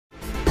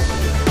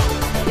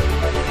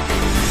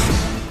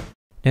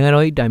နိုင်ငံ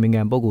တော်၏တိုင်ပင်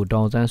ခံပုဂ္ဂိုလ်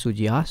ဒေါ်အောင်ဆန်းစု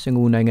ကြည်ဟာစင်ကာ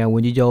ပူနိုင်ငံဝ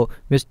န်ကြီးချုပ်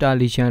မစ္စတာ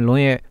လီချန်လွ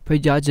န်းရဲ့ဖိ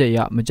တ်ကြားချက်အရ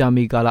မကြာ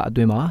မီကာလအ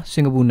တွင်းမှာစ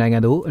င်ကာပူနိုင်ငံ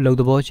သို့အလုပ်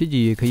သဘောချစ်ကြ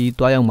ည်ရေးခရီး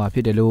သွားရောက်မှာဖြ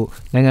စ်တယ်လို့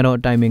နိုင်ငံတော်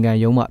တိုင်ပင်ခံ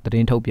ရုံးမှသတ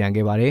င်းထုတ်ပြန်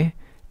ခဲ့ပါတယ်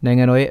။နိုင်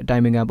ငံတော်ရဲ့အတို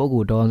င်ပင်ခံပုဂ္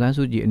ဂိုလ်ဒေါ်အောင်ဆန်း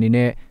စုကြည်အနေ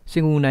နဲ့စ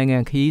င်ကာပူနိုင်ငံ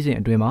ခရီးစဉ်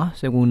အတွင်းမှာ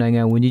စင်ကာပူနိုင်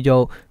ငံဝန်ကြီးချု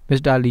ပ်မစ္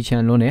စတာလီချ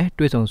န်လွန်းနဲ့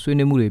တွေ့ဆုံဆွေး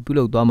နွေးမှုတွေပြု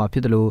လုပ်သွားမှာဖြ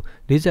စ်တယ်လို့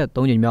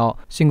43ကြိမ်မြောက်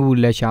စင်ကာပူ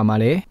လက်ရှာမှာ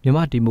လည်းမြန်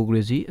မာဒီမိုက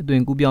ရေစီအသွ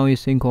င်ကူးပြောင်း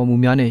ရေးစိန်ခေါ်မှု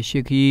များနဲ့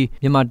ရှေ့ခရီး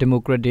မြန်မာ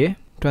Democratic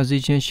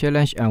Transition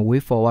Challenge and Way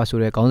Forward ဆို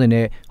တဲ့ခေါင်းစဉ်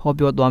နဲ့ဟော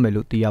ပြောသွားမယ်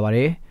လို့သိရပါတ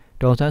ယ်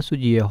။ဒေါ်အောင်ဆန်းစု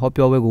ကြည်ရဲ့ဟော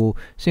ပြောပွဲကို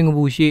စင်ကာ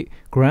ပူရှိ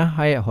Grand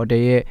Hyatt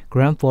Hotel ရဲ့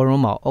Grand Forum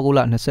မှာဩဂုတ်လ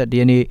21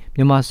ရက်နေ့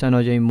မြန်မာစံ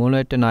တော်ချိန်မွန်း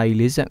လွဲ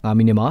1:45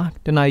မိနစ်မှာ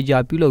တနာရီကြာ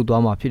ပြုလုပ်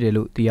သွားမှာဖြစ်တယ်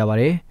လို့သိရပါ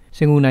တယ်။စ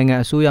င်ကာပူနိုင်ငံ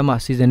အစိုးရမှ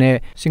စီစဉ်တဲ့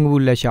စင်ကာပူ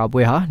လက်ရှာ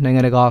ပွဲဟာနိုင်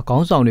ငံတကာခေါ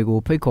င်းဆောင်တွေကို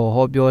ဖိတ်ခေါ်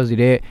ဟောပြောစေ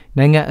တဲ့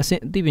နိုင်ငံအဆ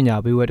င့်အသိပညာ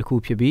ပေးပွဲတစ်ခု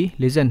ဖြစ်ပြီး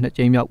42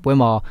ကြိမ်မြောက်ပွဲ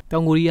မှာတော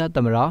င်ကိုရီးယားသ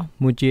မ္မတ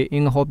မွန်ဂျေအ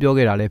င်းဟောပြော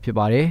ခဲ့တာလည်းဖြစ်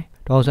ပါတယ်။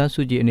ဒေါ်အောင်ဆန်း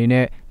စုကြည်အနေ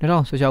နဲ့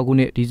2016ခု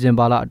နှစ်ဒီဇင်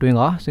ဘာလအတွင်း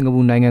ကစင်ကာပူ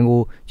နိုင်ငံ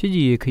ကိုချစ်ကြ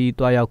ည်ရေးခရီး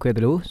သွားရောက်ခဲ့တ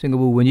ယ်လို့စင်ကာ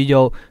ပူဝန်ကြီး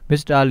ချုပ်မစ္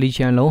စတာလီ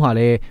ချန်လုံးဟာ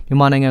လည်းမြန်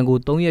မာနိုင်ငံကို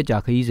3ရက်ကြာ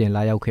ခရီးစဉ်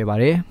လာရောက်ခဲ့ပါ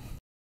တယ်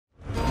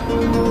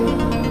။